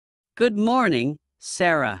Good morning,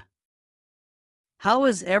 Sarah. How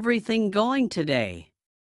is everything going today?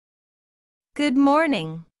 Good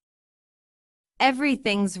morning.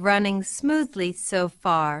 Everything's running smoothly so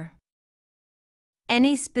far.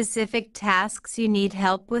 Any specific tasks you need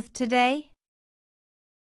help with today?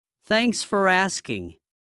 Thanks for asking.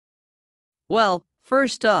 Well,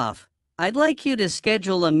 first off, I'd like you to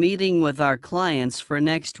schedule a meeting with our clients for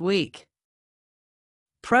next week.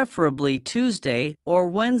 Preferably Tuesday or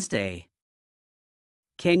Wednesday.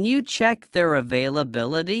 Can you check their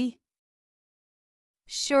availability?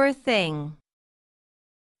 Sure thing.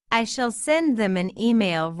 I shall send them an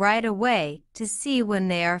email right away to see when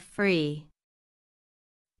they are free.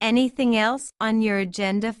 Anything else on your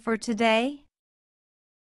agenda for today?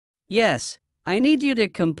 Yes, I need you to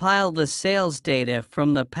compile the sales data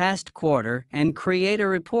from the past quarter and create a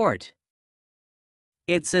report.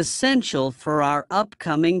 It's essential for our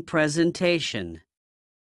upcoming presentation.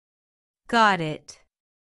 Got it.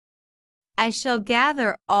 I shall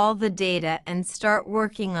gather all the data and start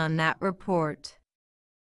working on that report.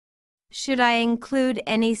 Should I include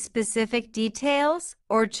any specific details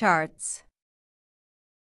or charts?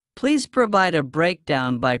 Please provide a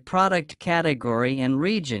breakdown by product category and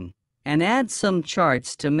region, and add some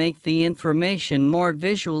charts to make the information more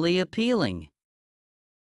visually appealing.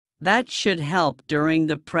 That should help during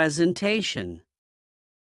the presentation.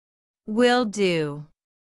 Will do.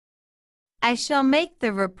 I shall make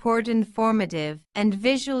the report informative and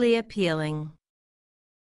visually appealing.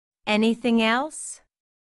 Anything else?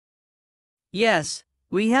 Yes,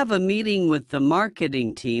 we have a meeting with the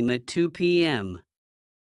marketing team at 2 p.m.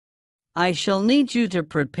 I shall need you to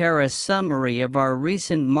prepare a summary of our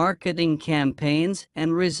recent marketing campaigns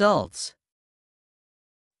and results.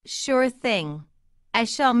 Sure thing. I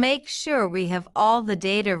shall make sure we have all the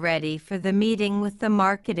data ready for the meeting with the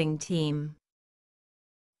marketing team.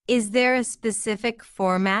 Is there a specific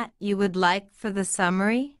format you would like for the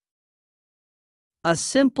summary? A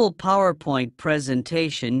simple PowerPoint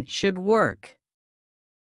presentation should work.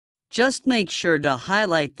 Just make sure to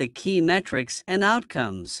highlight the key metrics and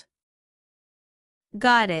outcomes.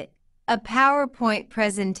 Got it. A PowerPoint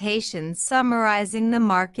presentation summarizing the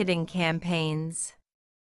marketing campaigns.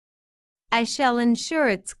 I shall ensure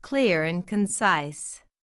it's clear and concise.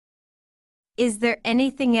 Is there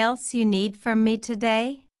anything else you need from me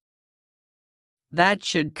today? That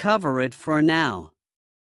should cover it for now.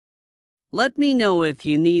 Let me know if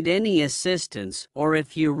you need any assistance or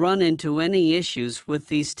if you run into any issues with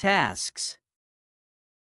these tasks.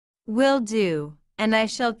 Will do, and I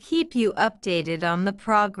shall keep you updated on the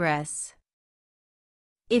progress.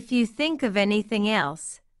 If you think of anything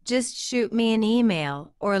else, just shoot me an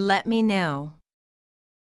email or let me know.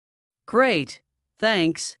 Great,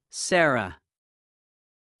 thanks, Sarah.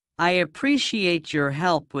 I appreciate your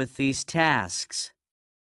help with these tasks.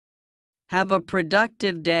 Have a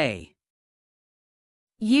productive day.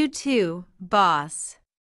 You too, boss.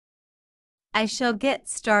 I shall get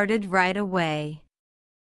started right away.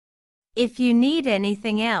 If you need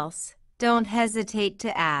anything else, don't hesitate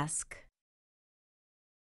to ask.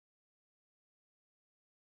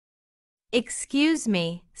 Excuse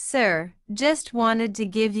me, sir, just wanted to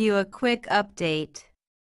give you a quick update.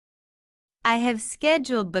 I have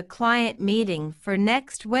scheduled the client meeting for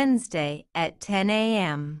next Wednesday at 10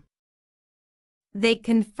 a.m. They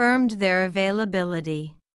confirmed their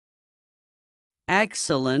availability.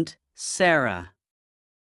 Excellent, Sarah.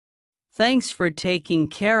 Thanks for taking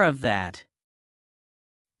care of that.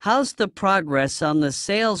 How's the progress on the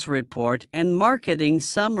sales report and marketing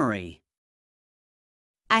summary?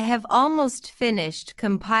 I have almost finished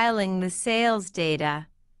compiling the sales data,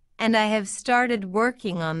 and I have started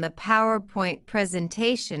working on the PowerPoint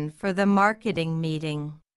presentation for the marketing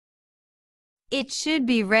meeting. It should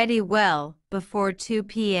be ready well before 2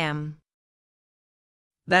 p.m.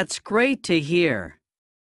 That's great to hear.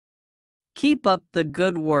 Keep up the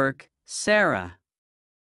good work, Sarah.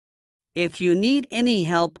 If you need any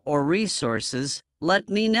help or resources, let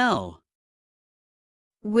me know.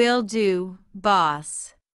 Will do,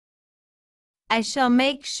 boss. I shall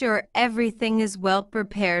make sure everything is well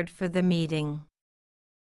prepared for the meeting.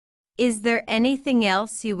 Is there anything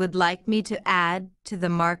else you would like me to add to the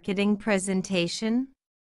marketing presentation?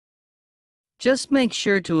 Just make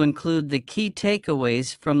sure to include the key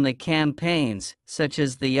takeaways from the campaigns, such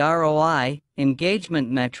as the ROI, engagement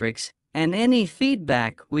metrics, and any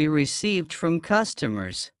feedback we received from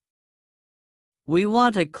customers. We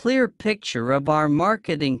want a clear picture of our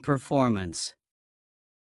marketing performance.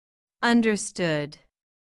 Understood.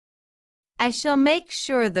 I shall make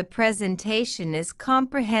sure the presentation is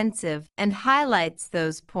comprehensive and highlights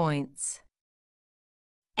those points.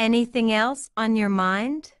 Anything else on your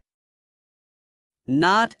mind?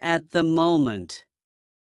 Not at the moment.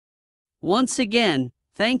 Once again,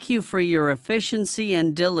 thank you for your efficiency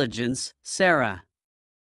and diligence, Sarah.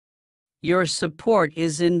 Your support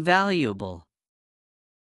is invaluable.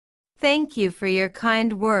 Thank you for your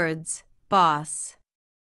kind words, boss.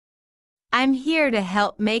 I'm here to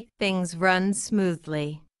help make things run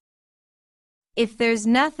smoothly. If there's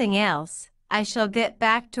nothing else, I shall get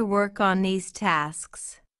back to work on these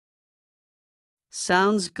tasks.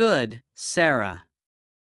 Sounds good, Sarah.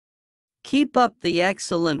 Keep up the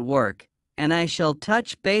excellent work, and I shall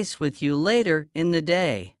touch base with you later in the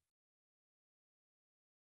day.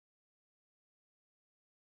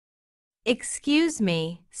 Excuse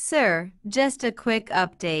me, sir, just a quick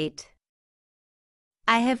update.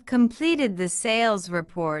 I have completed the sales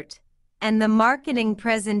report, and the marketing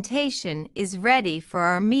presentation is ready for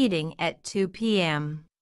our meeting at 2 p.m.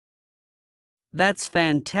 That's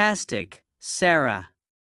fantastic, Sarah.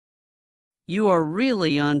 You are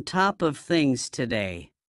really on top of things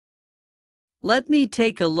today. Let me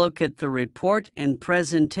take a look at the report and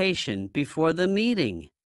presentation before the meeting.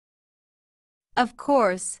 Of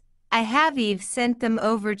course, I have sent them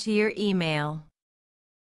over to your email.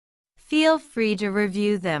 Feel free to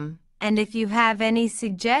review them, and if you have any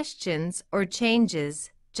suggestions or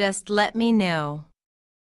changes, just let me know.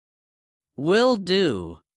 Will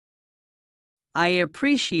do. I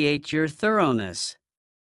appreciate your thoroughness.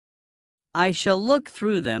 I shall look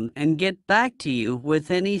through them and get back to you with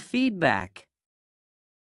any feedback.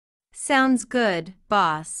 Sounds good,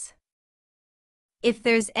 boss. If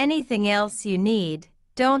there's anything else you need,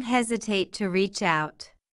 don't hesitate to reach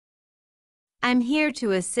out. I'm here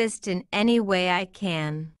to assist in any way I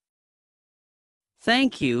can.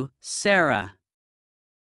 Thank you, Sarah.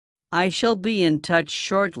 I shall be in touch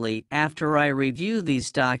shortly after I review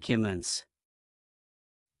these documents.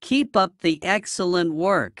 Keep up the excellent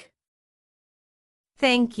work.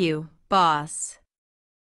 Thank you, boss.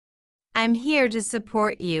 I'm here to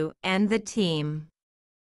support you and the team.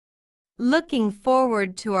 Looking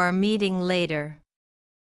forward to our meeting later.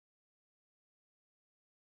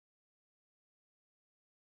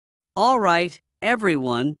 All right,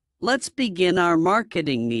 everyone, let's begin our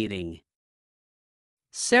marketing meeting.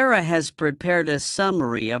 Sarah has prepared a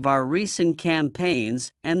summary of our recent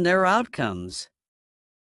campaigns and their outcomes.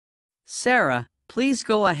 Sarah, please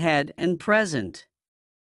go ahead and present.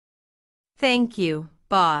 Thank you,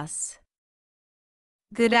 boss.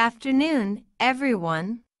 Good afternoon,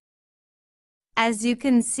 everyone. As you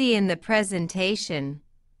can see in the presentation,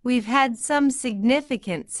 we've had some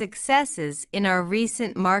significant successes in our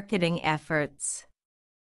recent marketing efforts.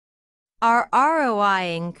 Our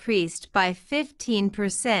ROI increased by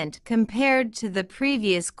 15% compared to the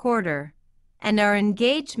previous quarter, and our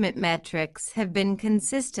engagement metrics have been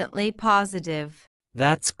consistently positive.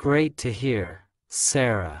 That's great to hear,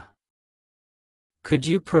 Sarah. Could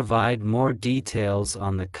you provide more details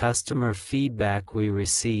on the customer feedback we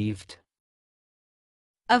received?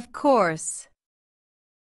 Of course.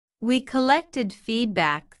 We collected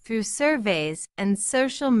feedback through surveys and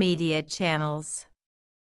social media channels.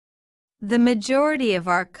 The majority of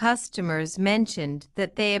our customers mentioned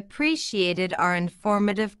that they appreciated our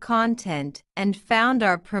informative content and found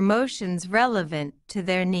our promotions relevant to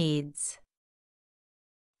their needs.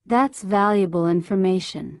 That's valuable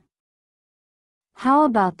information. How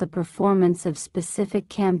about the performance of specific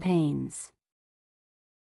campaigns?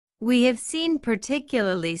 We have seen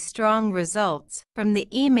particularly strong results from the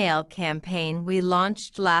email campaign we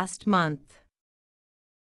launched last month.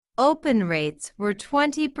 Open rates were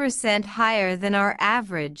 20% higher than our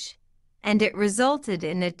average, and it resulted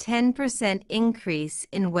in a 10% increase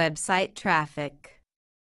in website traffic.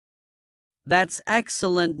 That's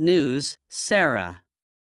excellent news, Sarah.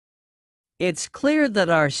 It's clear that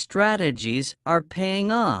our strategies are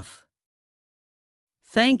paying off.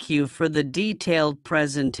 Thank you for the detailed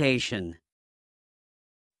presentation.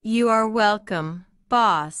 You are welcome,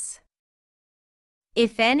 boss.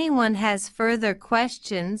 If anyone has further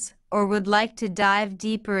questions or would like to dive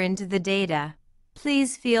deeper into the data,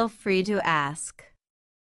 please feel free to ask.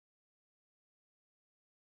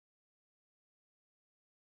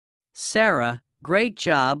 Sarah, great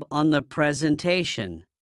job on the presentation.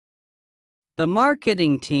 The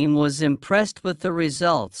marketing team was impressed with the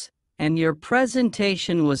results, and your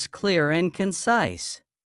presentation was clear and concise.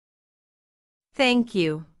 Thank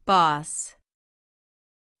you, boss.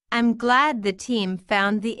 I'm glad the team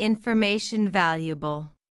found the information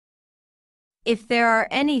valuable. If there are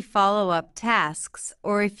any follow-up tasks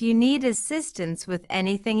or if you need assistance with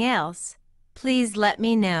anything else, please let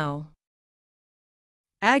me know.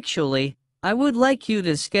 Actually, I would like you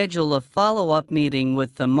to schedule a follow-up meeting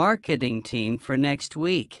with the marketing team for next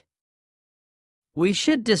week. We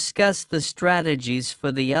should discuss the strategies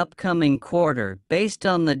for the upcoming quarter based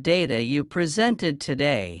on the data you presented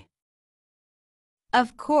today.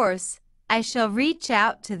 Of course, I shall reach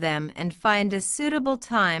out to them and find a suitable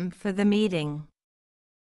time for the meeting.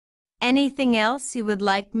 Anything else you would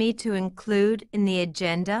like me to include in the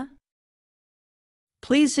agenda?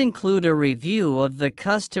 Please include a review of the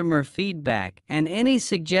customer feedback and any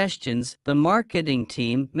suggestions the marketing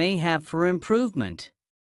team may have for improvement.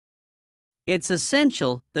 It's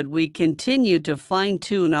essential that we continue to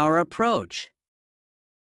fine-tune our approach.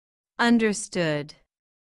 Understood.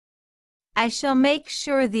 I shall make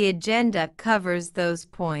sure the agenda covers those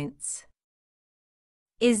points.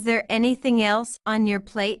 Is there anything else on your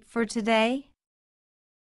plate for today?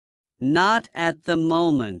 Not at the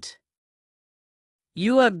moment.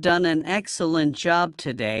 You have done an excellent job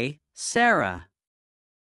today, Sarah.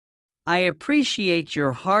 I appreciate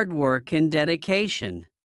your hard work and dedication.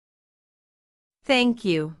 Thank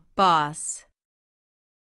you, boss.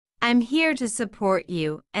 I'm here to support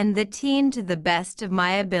you and the team to the best of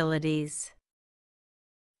my abilities.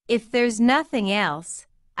 If there's nothing else,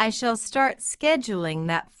 I shall start scheduling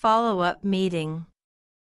that follow-up meeting.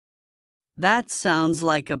 That sounds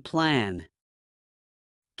like a plan.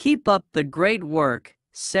 Keep up the great work,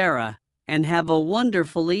 Sarah, and have a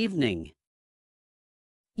wonderful evening.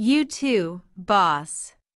 You too,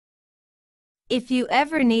 boss. If you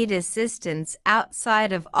ever need assistance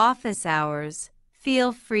outside of office hours,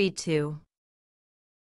 feel free to